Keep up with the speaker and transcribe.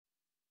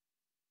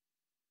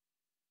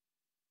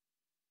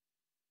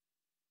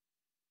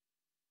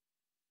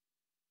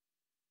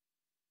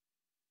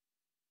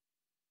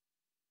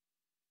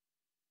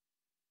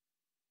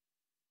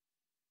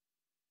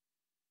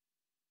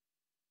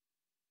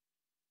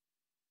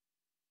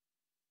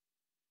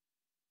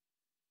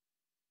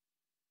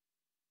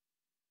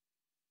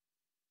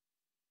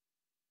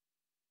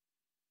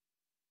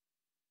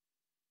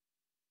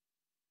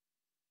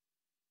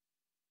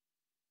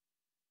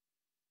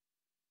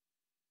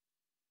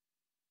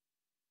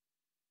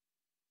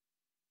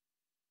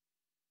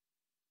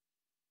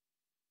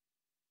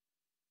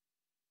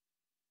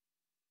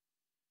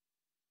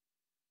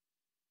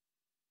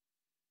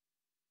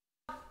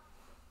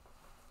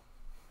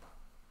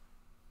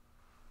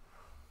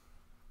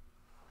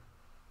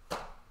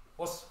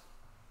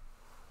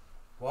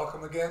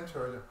Welcome again to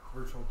our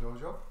virtual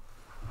dojo,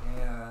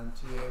 and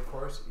today of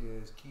course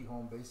is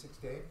Kihon Basics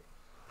Day.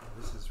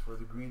 This is for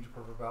the green to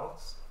purple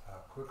belts.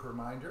 Quick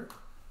reminder,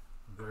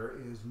 there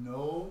is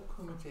no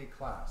Kumite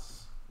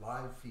class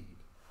live feed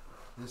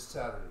this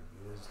Saturday.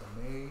 It is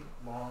the May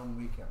long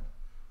weekend.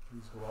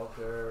 Please go out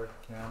there,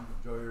 camp,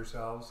 enjoy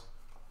yourselves.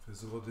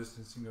 Physical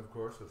distancing of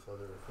course with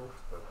other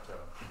folks, but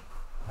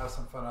have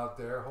some fun out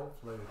there.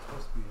 Hopefully it's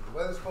supposed to be, the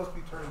weather's supposed to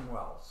be turning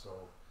well, so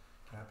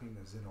camping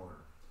is in order.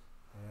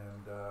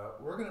 And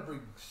we're going to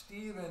bring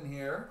Steve in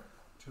here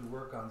to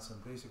work on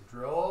some basic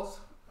drills,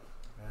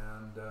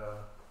 and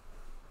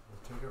we'll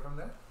take it from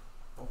there.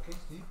 Okay,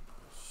 Steve.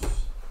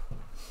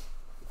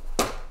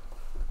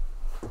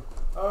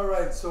 All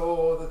right,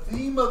 so the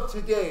theme of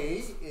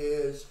today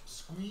is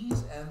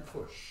squeeze and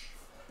push.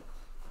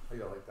 How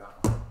you like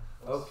that one?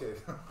 Okay.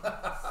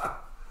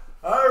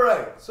 All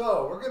right,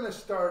 so we're going to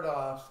start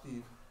off,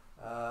 Steve.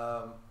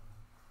 I'm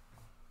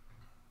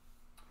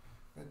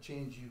going to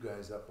change you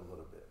guys up a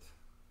little bit.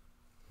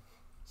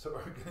 So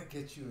we're going to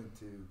get you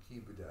into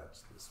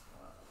Kibudach this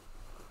one.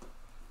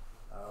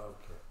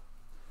 Okay.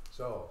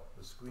 So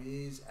the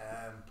squeeze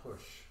and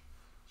push.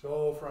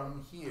 So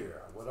from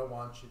here, what I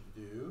want you to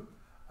do,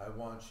 I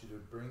want you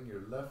to bring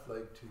your left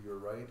leg to your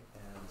right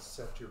and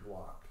set your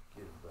block.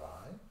 Get it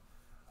right.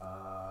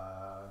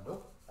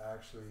 Nope.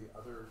 Actually,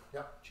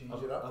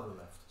 change it up. Other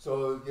left.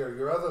 So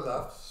your other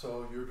left.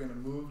 So you're going to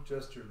move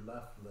just your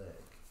left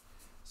leg.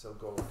 So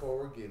go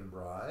forward, get him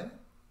right.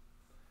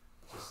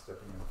 Just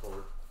stepping in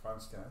forward,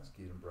 front stance,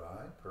 get him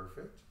right.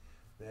 Perfect.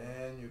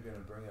 Then you're going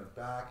to bring it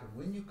back, and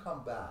when you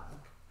come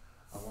back,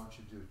 I want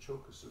you to do a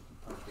chokusuki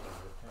punch with your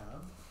left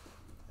hand.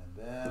 And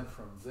then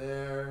from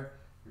there,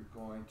 you're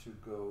going to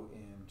go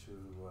into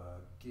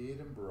gate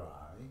and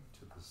brai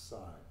to the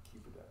side,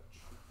 Kibudach.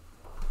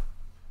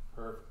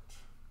 Perfect.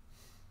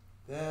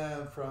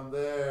 Then from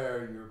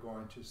there, you're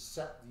going to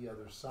set the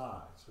other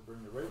side. So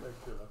bring your right leg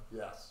to the left.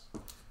 Yes.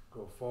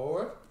 Go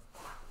forward,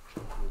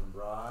 gate and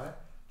brai.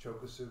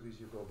 Chokusuki as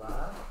you go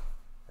back,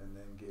 and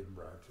then gate and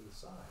brai to the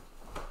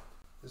side.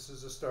 This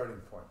is a starting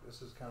point.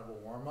 This is kind of a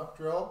warm-up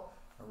drill,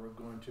 and we're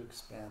going to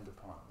expand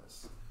upon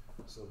this.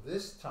 So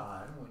this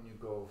time, when you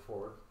go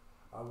forward,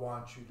 I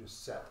want you to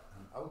set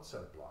an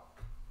outside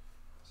block.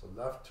 So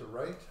left to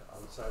right,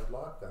 outside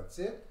block, that's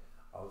it.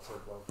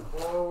 Outside block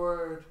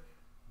forward,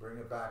 bring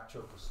it back,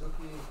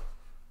 chokusuki,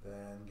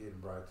 then gate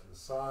and brai to the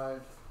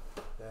side.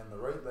 Then the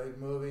right leg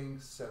moving,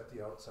 set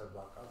the outside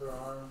block, other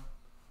arm.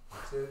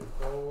 That's it,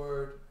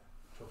 forward,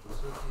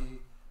 chokusuki,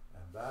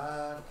 and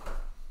back.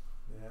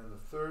 And the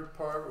third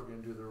part, we're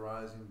going to do the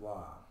rising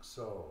block.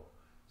 So,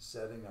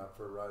 setting up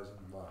for a rising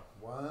block.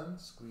 One,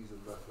 squeeze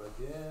the left leg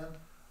in,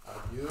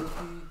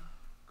 agyuki,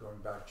 going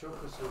back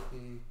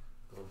chokusuki,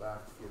 go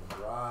back to get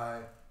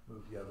dry,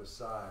 move the other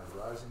side.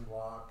 Rising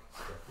block,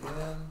 step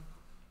in,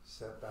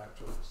 set back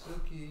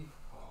chokusuki,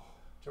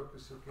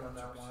 chokusuki on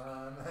that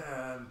one,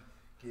 and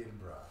get and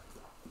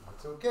brai.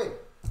 That's okay.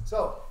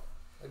 So,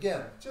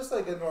 again, just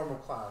like a normal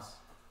class,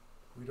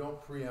 we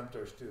don't preempt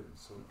our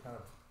students. So we kind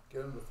of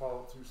get them to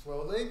follow through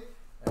slowly,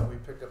 and we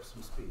pick up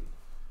some speed.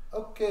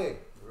 Okay,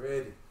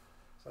 ready.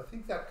 So I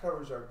think that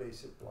covers our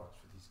basic blocks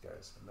for these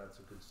guys, and that's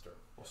a good start.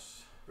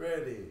 Yes.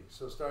 Ready.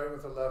 So starting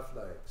with the left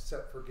leg,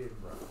 set for gate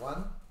and brai.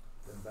 1,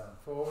 then bound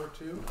forward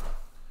 2,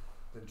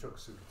 then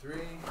chokusuki 3,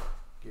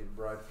 gate and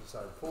brai to the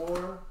side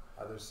 4,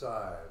 other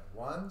side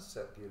 1,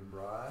 set gate and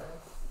brai,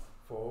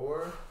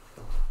 forward,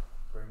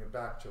 bring it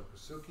back,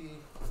 chokusuki,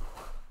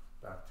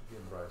 back to gate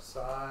and brai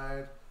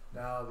side.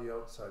 Now the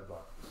outside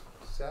block.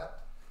 Set,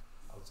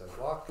 outside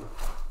block,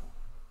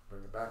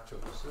 bring it back,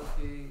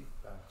 chokusuki,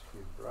 back to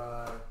gate and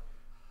brai,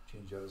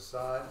 change the other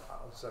side,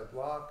 outside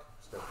block,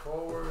 step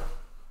forward,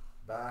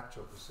 back,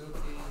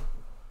 chokusuki,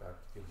 back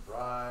to gate and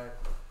brai,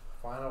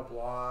 final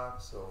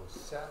block, so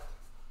set,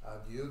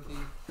 agyuki,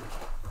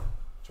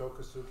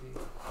 chokusuki,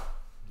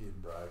 gate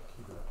and brai,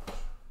 keep it up.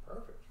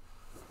 Perfect.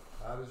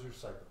 That is your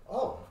cycle.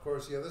 Oh, of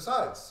course, the other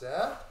side.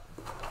 Set,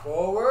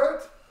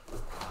 forward,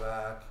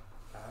 back,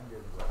 and get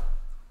it back.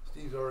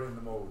 Steve's already in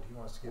the mode. He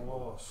wants to get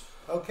moved.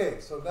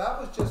 Okay, so that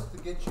was just to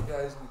get you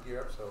guys in the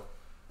gear up. So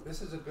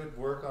this is a good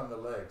work on the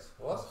legs.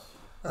 What?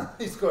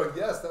 He's going,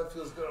 yes, that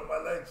feels good on my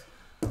legs.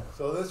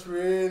 So this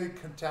really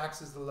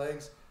taxes the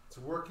legs. It's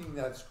working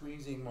that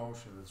squeezing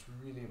motion. That's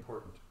really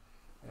important.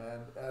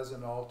 And as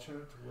an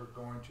alternate, we're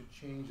going to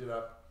change it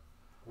up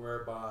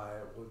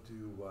whereby we'll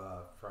do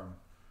from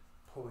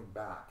pulling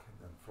back and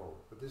then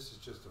forward. But this is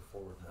just a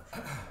forward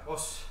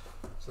motion.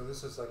 So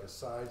this is like a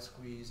side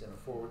squeeze and a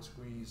forward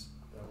squeeze.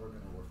 Then we're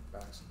going to work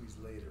back squeeze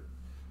later.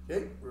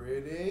 Okay,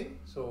 ready?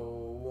 So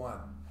 1,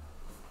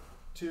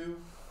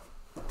 2,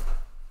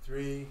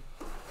 3,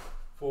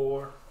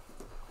 4,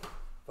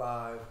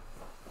 5,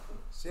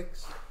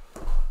 6,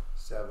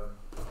 7,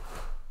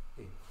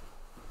 8.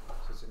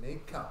 So it's an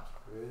 8 count.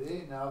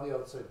 Ready? Now the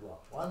outside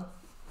block. 1,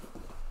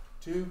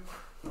 2,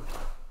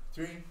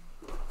 3,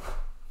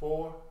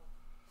 4,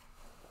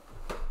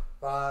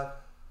 5,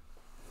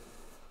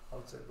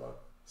 outside block,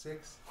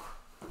 6,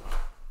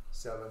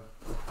 7,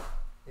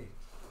 8.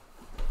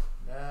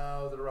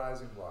 Now the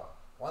rising block.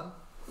 1,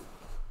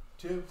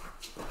 2,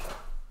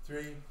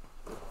 3,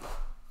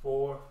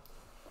 4,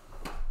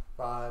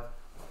 5,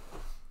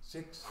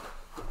 6,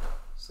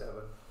 7,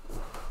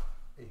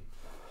 8.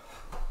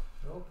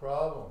 No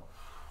problem.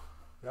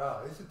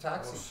 Yeah, it's a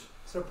taxi.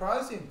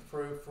 Surprising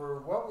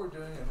for what we're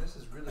doing, and this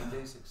is really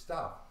basic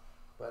stuff,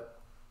 but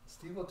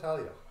Steve will tell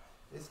you,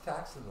 it's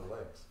taxing the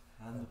legs.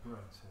 And the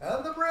brain.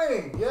 And the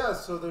brain,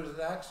 yes. So there's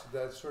an action,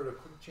 that sort of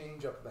quick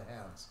change up the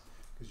hands,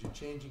 because you're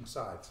changing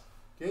sides.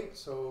 Okay,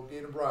 so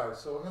gate and bri.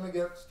 So I'm going to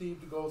get Steve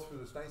to go through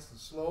this nice and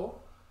slow,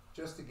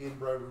 just the gate and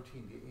bri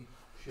routine,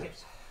 the 8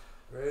 shifts.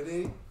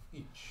 Ready?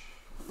 Each.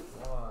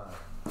 1,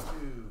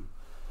 2,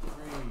 3,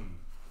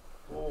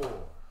 4,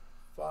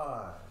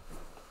 5,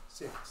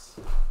 6,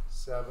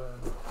 7,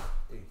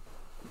 8.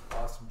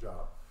 Awesome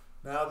job.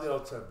 Now the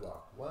outside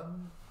block.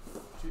 1,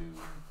 2,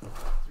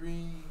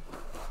 3,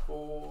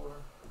 4,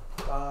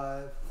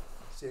 5,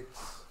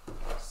 6,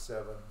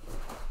 7,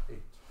 8.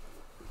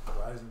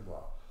 Rising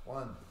block.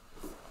 1,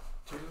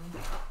 2,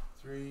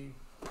 3,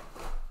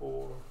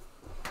 4,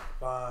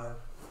 5,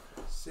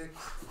 6,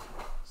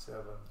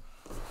 7,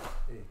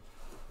 8.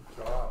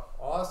 Good job.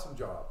 Awesome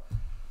job.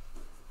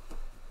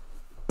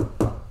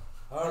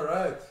 All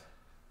right.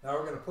 Now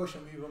we're going to push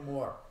him even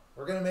more.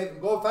 We're going to make him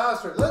go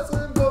faster. Let's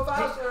let him go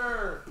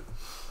faster.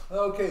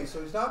 Okay,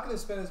 so he's not going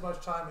to spend as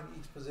much time in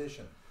each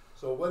position.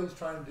 So what he's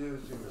trying to do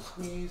is do a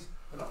squeeze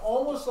and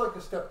almost like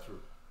a step through.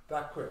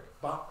 That quick.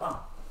 Bump,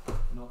 bump.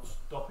 Not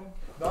stopping?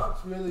 Not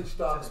really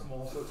stopping. Just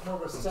more, so it's more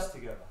of a step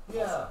together.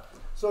 Yeah. Awesome.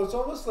 So it's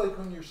almost like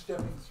when you're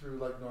stepping through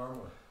like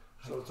normally.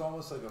 So it's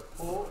almost like a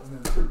pull and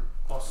then through.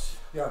 Awesome.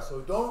 Yeah,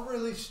 so don't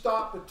really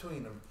stop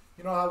between them.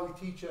 You know how we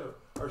teach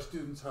our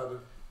students how to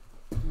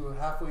do a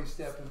halfway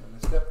step and then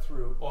a step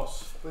through.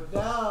 Awesome. But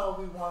now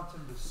we want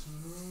them to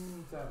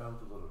smooth that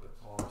out a little bit.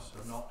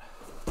 Awesome. Not.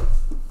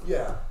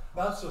 Yeah,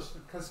 not so,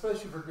 cause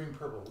especially for green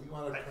purple. We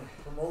want to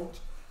promote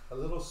a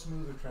little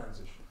smoother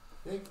transition.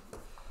 Okay?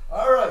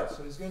 All right,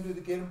 so he's going to do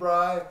the gate and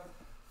bri.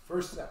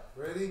 First step.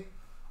 Ready?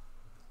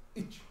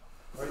 Each.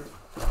 Right?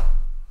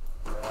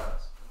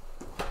 Yes.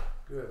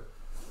 Good.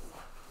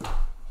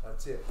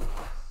 That's it.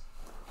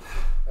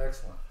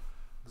 Excellent.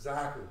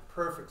 Exactly.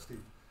 Perfect,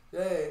 Steve.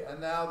 Yay.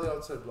 And now the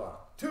outside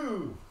block.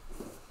 2.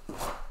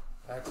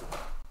 Excellent.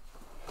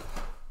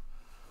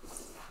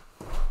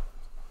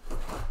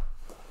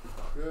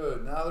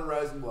 Good. Now the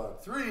rising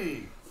block.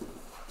 3.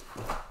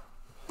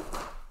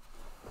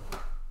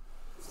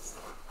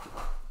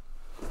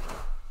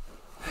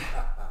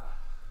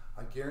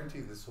 I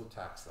guarantee this will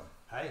tax them.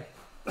 Hey.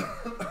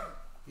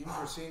 Even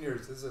for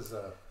seniors, this is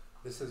a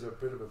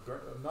bit of a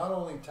not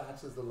only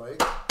taxes the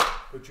leg,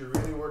 but you're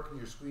really working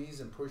your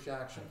squeeze and push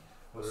action.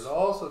 But it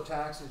also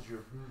taxes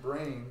your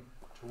brain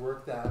to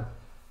work that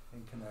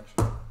in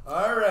connection.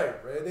 All right,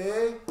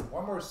 ready?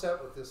 One more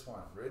set with this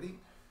one. Ready?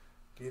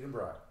 Gate and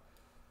bri.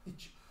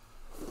 Each.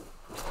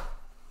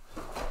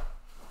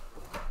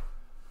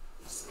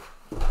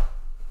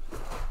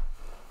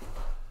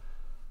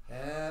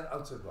 And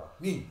outside block.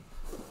 Knee.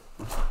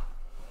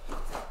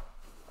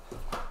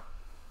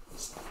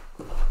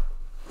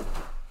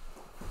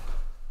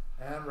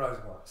 And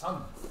rising block.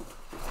 Sun.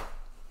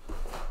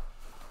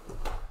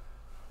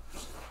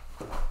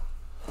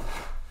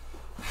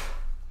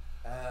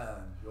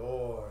 And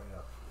your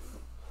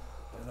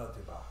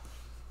penalty block.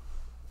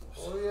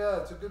 Oh yeah,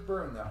 it's a good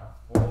burn now.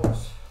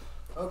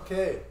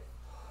 Okay.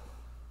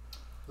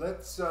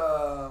 Let's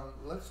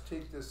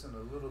take this in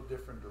a little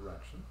different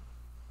direction.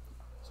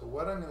 So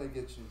what I'm going to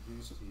get you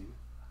used to,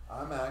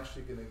 I'm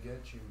actually going to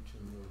get you to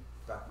move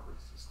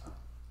backwards this time.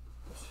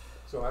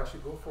 So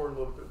actually go forward a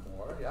little bit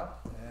more, yeah,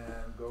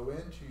 and go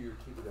into your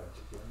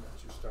kibidachi again.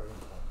 That's your starting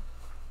point.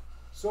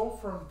 So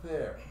from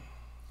there,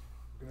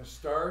 we're going to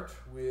start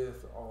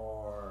with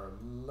our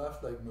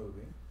left leg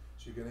moving.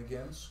 So you're going to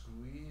again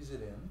squeeze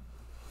it in,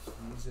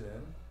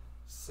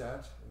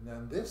 set, and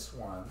then this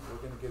one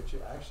we're going to get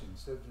you actually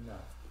instead of doing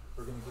that,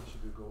 we're going to get you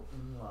to go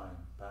inline,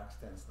 back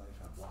stance, knife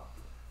hand block.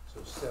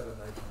 So set a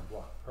knife hand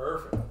block.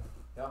 Perfect.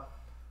 Yeah.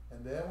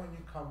 And then when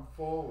you come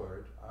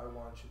forward, I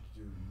want you to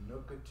do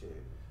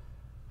nukate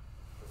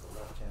with the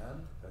left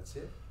hand. That's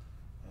it.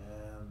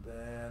 And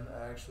then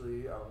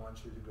actually I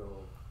want you to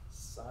go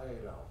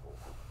side elbow.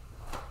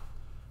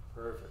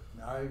 Perfect.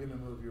 Now you're going to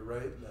move your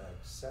right leg.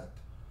 Set.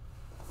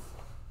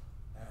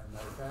 And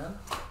knife hand.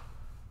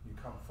 You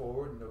come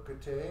forward,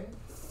 nukate.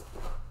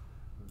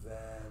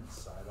 Then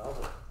side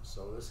elbow.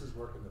 So this is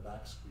working the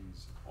back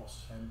squeeze.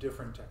 Awesome. And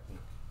different technique.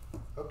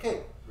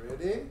 Okay,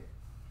 ready?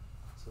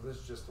 So this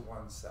is just the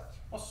one set.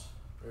 Awesome.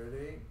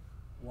 Ready?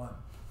 1,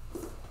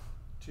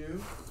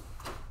 2,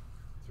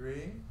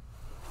 3,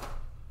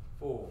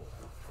 4,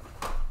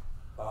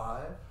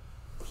 5,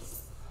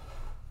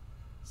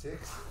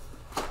 6,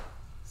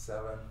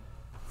 7,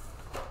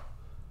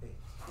 8.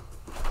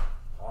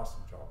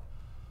 Awesome job.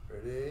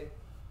 Ready?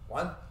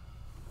 1,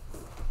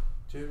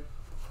 2.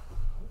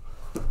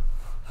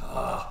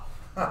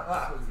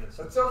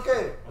 That's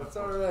okay. That's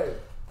all right.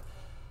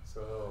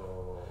 So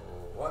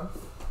 1,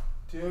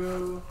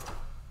 2,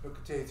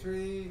 nukate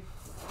 3,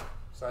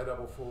 Side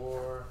double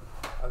 4,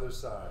 other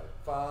side.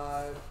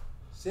 5,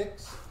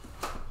 6,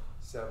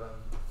 7,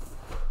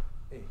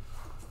 8. You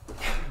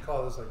can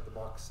call this like the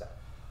box set.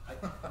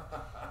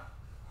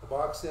 The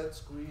box set,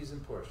 squeeze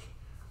and push.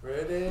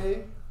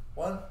 Ready?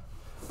 1,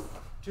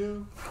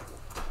 2,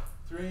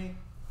 3,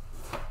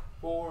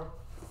 4,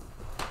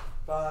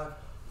 5,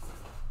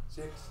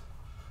 6,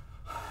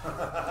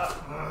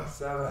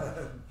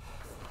 7,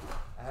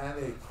 and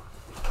 8.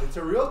 It's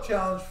a real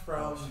challenge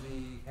from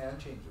the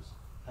hand changes.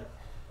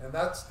 And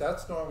that's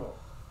normal.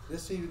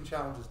 This even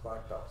challenges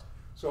black belts.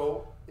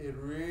 So it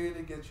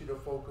really gets you to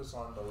focus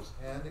on those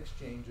hand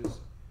exchanges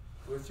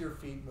with your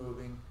feet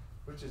moving,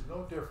 which is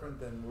no different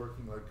than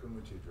working like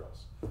Kumite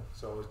drills.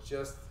 So it's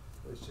just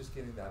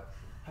getting that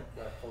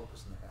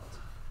focus in the hands.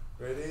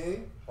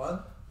 Ready? 1,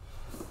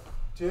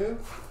 2,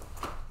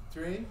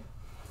 3,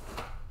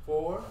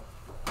 4,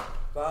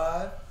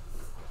 5,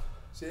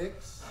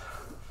 6,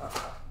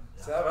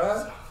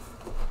 7,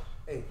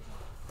 8.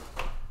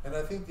 And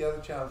I think the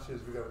other challenge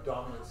is we got a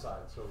dominant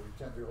side, so we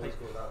tend to always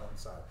go that one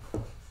side.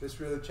 This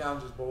really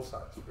challenges both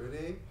sides.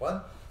 Ready?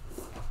 1,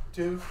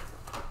 2,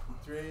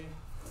 3,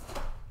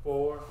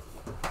 4,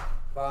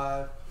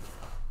 5,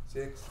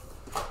 6,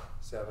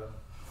 7,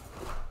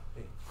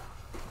 8.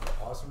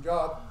 Awesome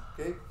job.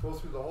 Okay, go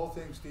through the whole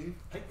thing, Steve.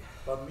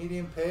 About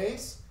medium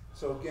pace.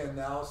 So again,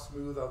 now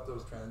smooth out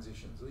those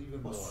transitions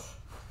even more.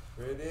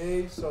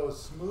 Ready? So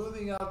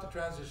smoothing out the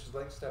transitions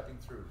like stepping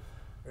through.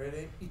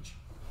 Ready? Each.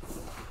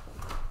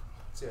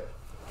 That's it.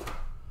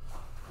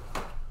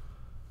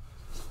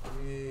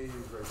 Squeeze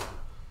right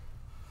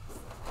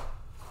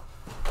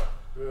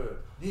through. Good.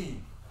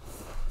 Knee.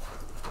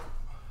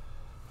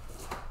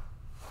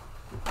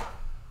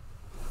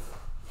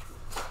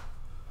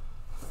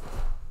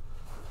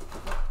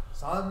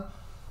 Sun.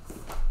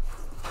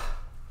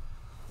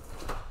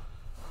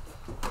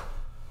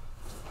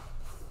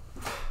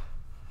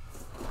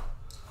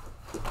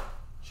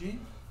 Chi.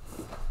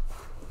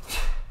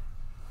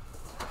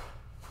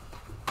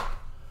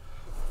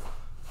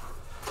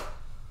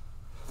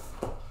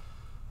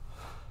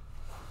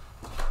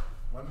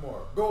 One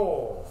more.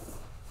 Go.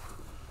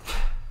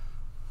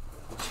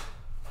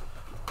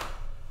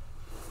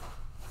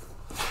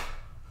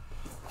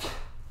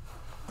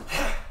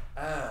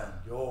 And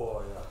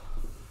yo, yeah.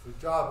 Good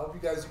job. Hope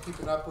you guys are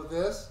keeping up with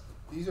this.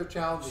 These are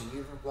challenging,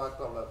 even for black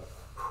belt level.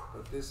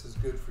 But this is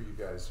good for you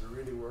guys to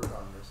really work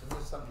on this. And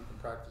this is something you can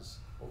practice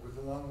over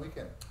the long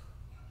weekend.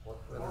 What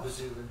better to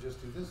do than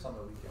just do this on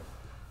the weekend?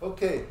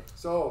 Okay,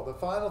 so the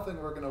final thing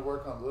we're going to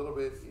work on a little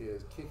bit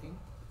is kicking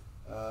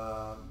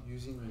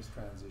using these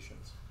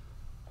transitions.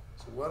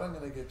 So what I'm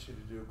going to get you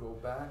to do, go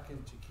back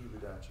into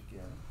Kibudachi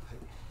again.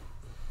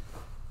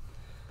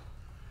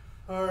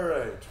 All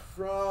right,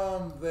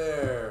 from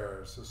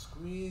there, so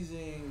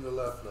squeezing the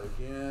left leg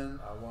in,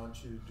 I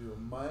want you to do a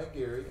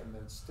Maigiri and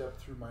then step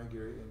through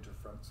Maigiri into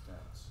front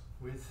stance.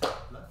 With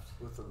left?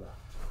 With the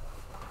left.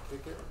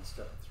 Kick it and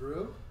step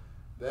through.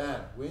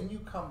 Then, when you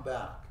come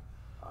back,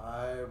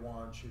 I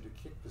want you to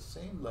kick the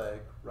same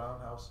leg,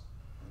 roundhouse,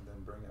 and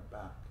then bring it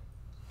back.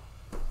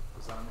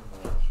 Because I'm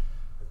in the edge.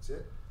 That's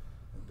it.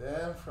 And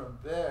then from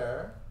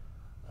there,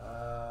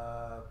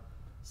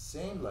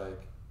 same leg,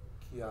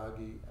 Kihagi,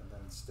 and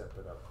then step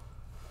it up.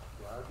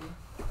 Kihagi,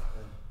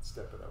 and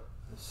step it up.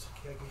 This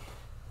Kihagi.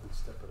 And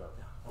step it up.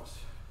 Yeah.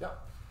 Yeah.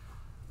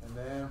 And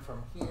then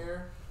from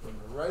here, bring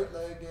the right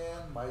leg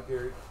in,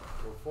 Maigiri,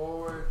 go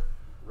forward,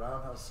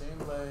 roundhouse, same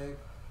leg,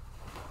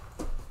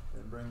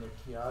 then bring the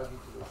Kihagi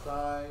to the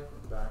side,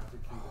 and back to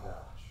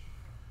Kibudachi.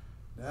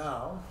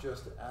 Now,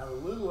 just to add a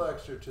little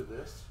extra to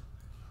this,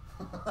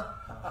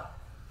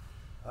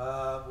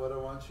 what I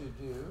want you to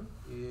do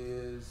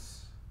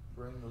is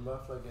bring the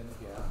left leg in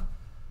again,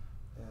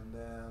 and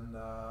then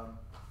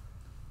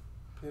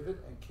pivot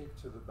and kick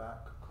to the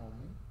back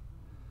kokomi.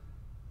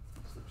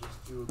 So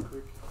just do a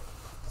quick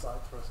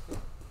side thrust kick.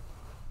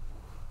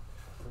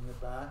 Bring it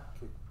back,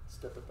 kick,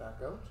 step it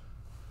back out.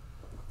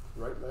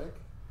 Right leg.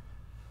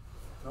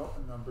 No,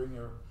 and then bring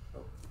your,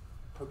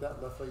 put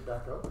that left leg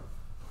back out.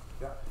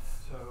 Yeah.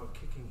 So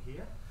kicking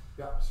here.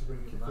 Yeah, so bring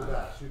it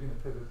back. So you're going to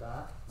pivot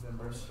back, and then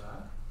bring it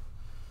back.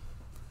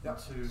 Yeah.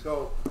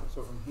 So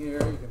from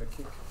here, you're going to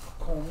kick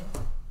komi,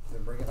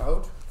 then bring it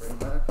out, bring it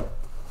back,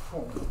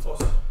 komi.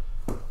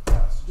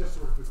 Yeah, so just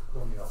work the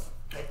komi out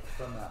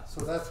from that.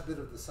 So that's a bit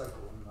of the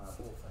cycle in that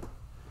whole thing.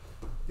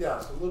 Yeah,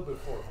 so a little bit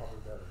forward, probably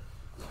better.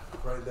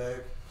 Right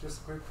leg,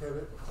 just a quick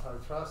pivot,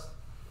 side thrust,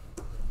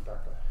 and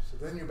back up. So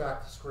then you're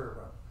back to square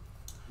one.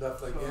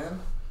 Left leg in.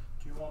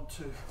 Do you want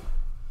to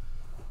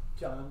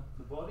turn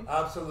the body?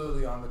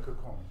 Absolutely on the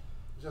kokomi.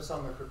 Just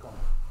on the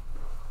kokomi.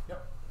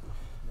 Yep.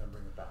 And then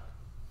bring it back.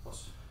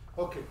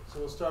 Okay, so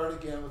we'll start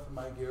again with the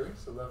Maigiri.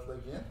 So left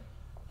leg in.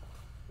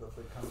 Left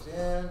leg comes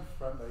in,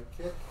 front leg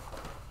kick.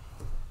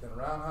 Then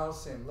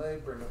roundhouse, same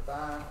leg, bring it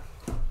back.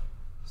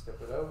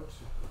 Step it out.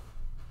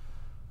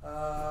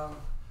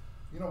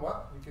 You know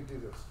what? We can do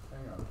this.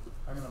 Hang on.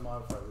 I'm going to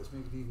modify this,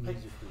 make it even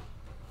easier for you.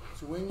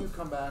 So when you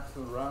come back to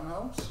the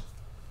roundhouse,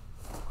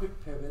 quick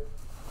pivot,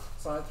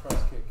 side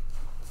thrust kick,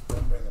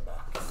 then bring it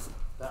back.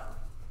 That one.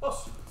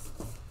 Os.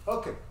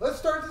 Okay, let's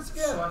start this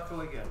again.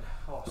 Cycle again.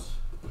 Os.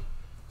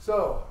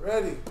 So,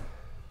 ready.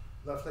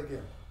 Left leg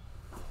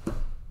in.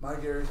 My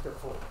Gary, step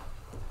forward.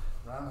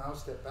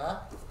 Roundhouse, step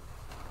back.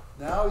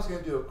 Now he's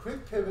going to do a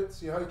quick pivot.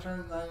 See how he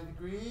turns 90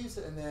 degrees,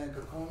 and then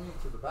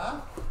Kokomi to the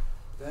back.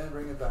 Then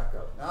bring it back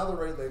up. Now the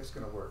right leg's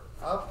going to work.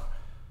 Up.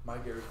 My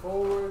Gary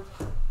forward.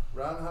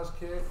 Roundhouse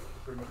kick.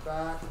 Bring it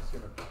back. He's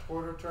going to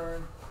quarter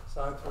turn.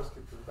 Side thrust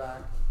kick to the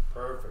back.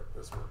 Perfect.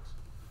 This works.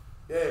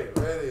 Okay,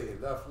 ready.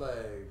 Left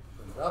leg.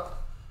 Bring it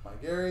up. My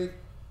Gary.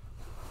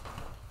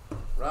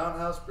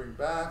 Roundhouse. Bring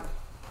back.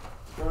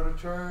 Quarter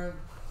turn.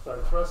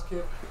 Side thrust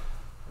kick.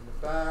 Bring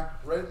it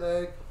back. Right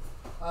leg.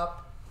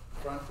 Up.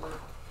 Front leg.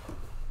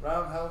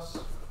 Roundhouse.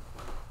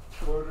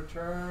 Quarter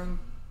turn.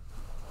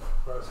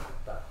 Thrust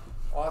kick back.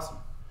 Awesome.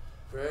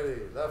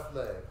 Ready. Left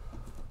leg.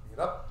 Bring it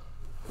up.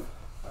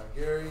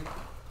 Gary.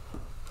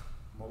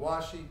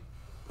 Mawashi.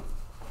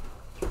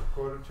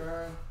 Quarter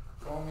turn.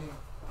 Komi.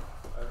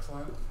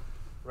 Excellent.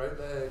 Right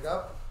leg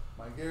up.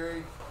 My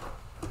Gary.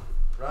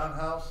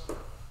 Roundhouse.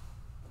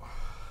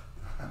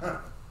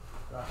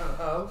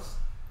 Roundhouse.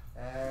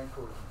 And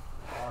quarter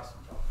turn. Awesome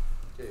job.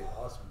 Okay,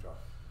 awesome job.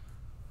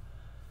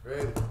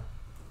 Ready.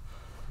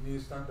 You need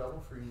a stunt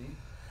double for your knee?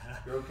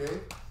 You're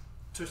okay?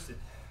 Twisted.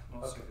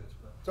 Not so Okay. good.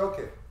 But It's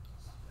okay.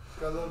 It's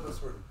got a little bit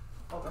sweaty.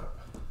 okay.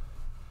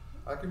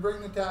 I can bring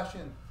Natasha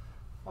in.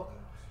 Okay.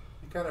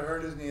 He kind of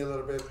hurt his knee a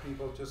little bit,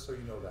 people, just so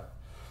you know that.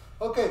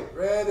 Okay,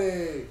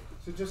 ready.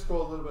 So just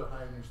go a little bit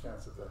higher in your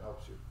stance if that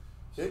helps you.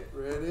 Okay,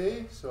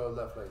 ready. So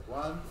left leg.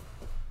 1,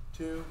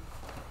 2,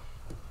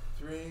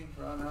 3.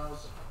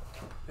 Roundhouse.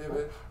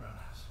 Pivot.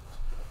 Roundhouse.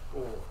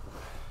 4.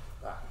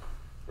 Back.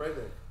 Right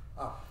leg.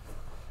 Up.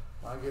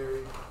 My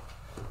Gary.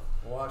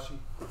 Mawashi.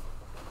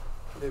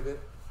 Pivot.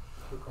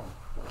 Kukon.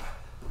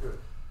 Good.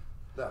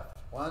 Left.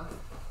 1,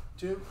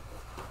 2,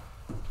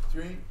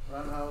 3.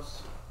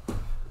 Roundhouse.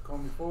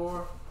 Kokomi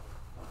 4.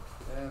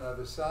 And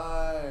other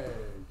side.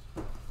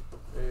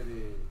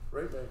 Ready.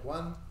 Right leg.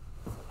 1.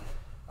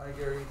 Hi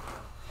Gary.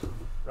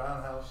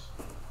 Roundhouse.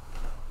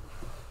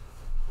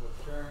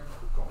 Full turn.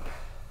 Kokomi.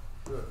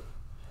 Good.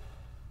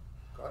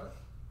 Got it?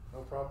 No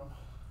problem.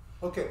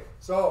 Okay,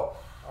 so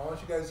I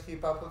want you guys to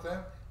keep up with him.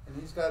 And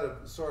he's got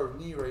a sort of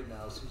knee right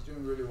now, so he's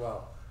doing really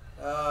well.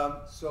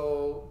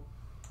 So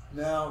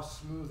now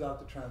smooth out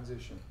the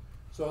transition.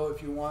 So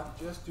if you want,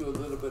 just do a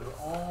little bit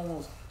of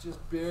almost just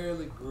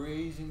barely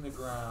grazing the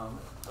ground.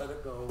 Let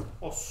it go.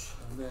 Os.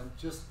 And then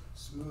just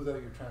smooth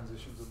out your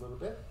transitions a little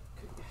bit.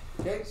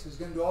 Okay, so he's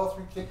going to do all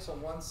 3 kicks on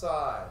one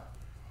side.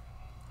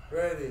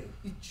 Ready.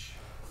 Each.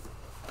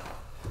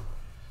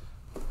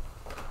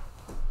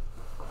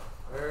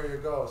 There you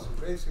go. So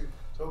basically,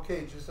 it's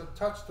okay. Just to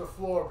touch the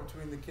floor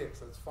between the kicks.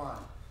 That's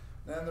fine.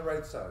 Then the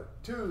right side.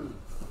 2.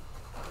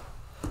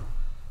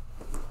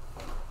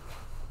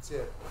 That's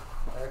it.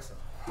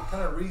 Excellent.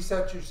 Kind of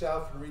reset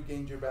yourself and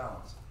regain your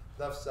balance.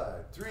 Left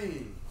side.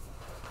 3.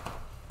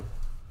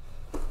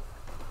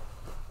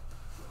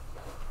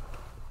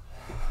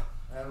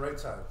 And right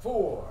side.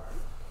 4.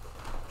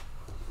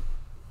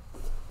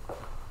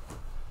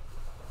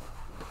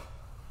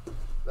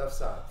 Left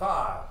side.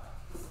 5.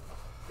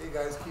 Okay,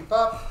 guys, keep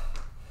up.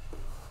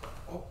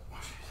 Oh,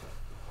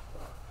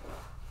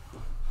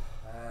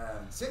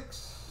 And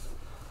 6.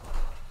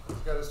 He's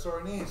got a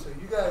sore knee, so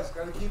you guys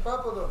got to keep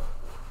up with him.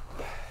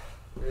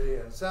 Ready,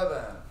 and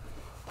 7.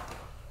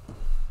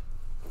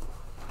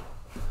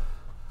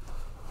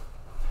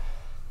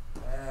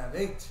 And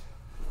 8.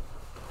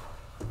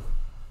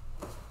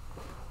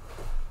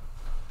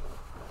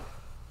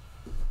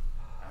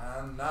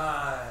 And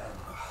 9.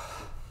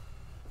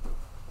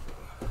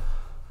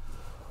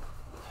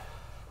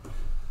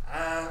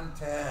 And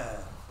 10.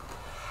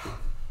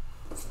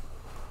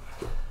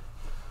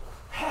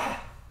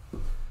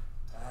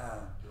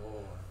 And your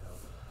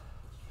elbow.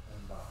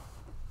 And bow.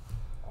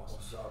 Awesome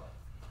job.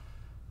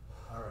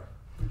 All right.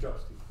 Good job,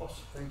 Steve.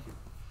 Awesome. Thank you.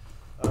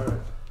 All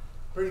right.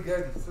 Pretty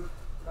good. He's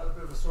got a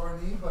bit of a sore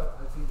knee, but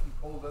I think he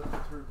pulled it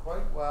through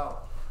quite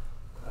well.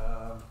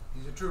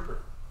 He's a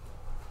trooper.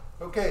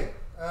 Okay.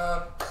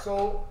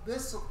 So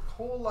this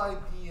whole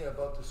idea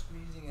about the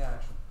squeezing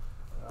action,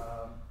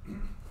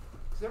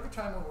 because every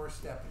time when we're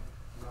stepping,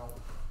 you know,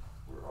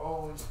 we're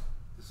always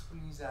the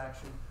squeeze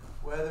action,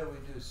 whether we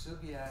do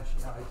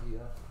Sugiashi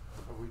idea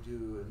or we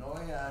do an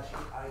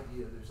Oyashi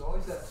idea, there's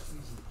always that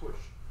squeeze and push.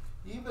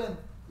 Even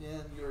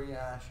in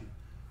Yuriashi,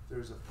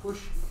 there's a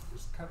push,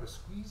 there's kind of a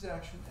squeeze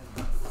action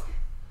and a push.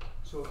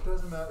 So it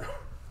doesn't matter,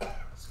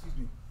 excuse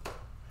me,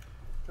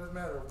 it doesn't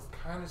matter what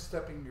kind of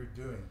stepping you're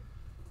doing,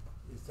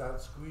 it's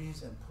that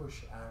squeeze and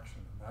push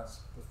action, and that's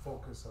the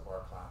focus of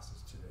our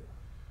classes today.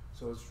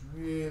 So it's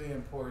really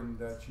important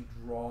that you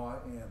draw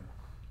in.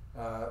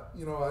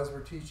 You know, as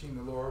we're teaching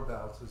the lower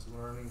belts, is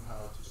learning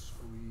how to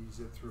squeeze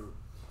it through.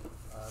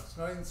 It's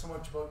not even so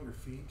much about your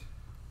feet,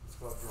 it's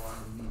about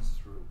drawing your knees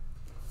through.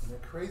 And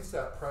it creates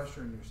that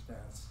pressure in your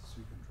stance so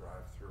you can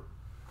drive through.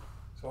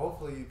 So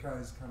hopefully you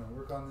guys kind of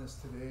work on this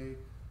today,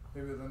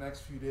 maybe the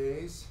next few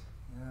days,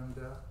 and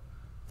we'll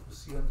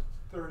see you on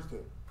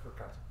Thursday for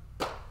cut.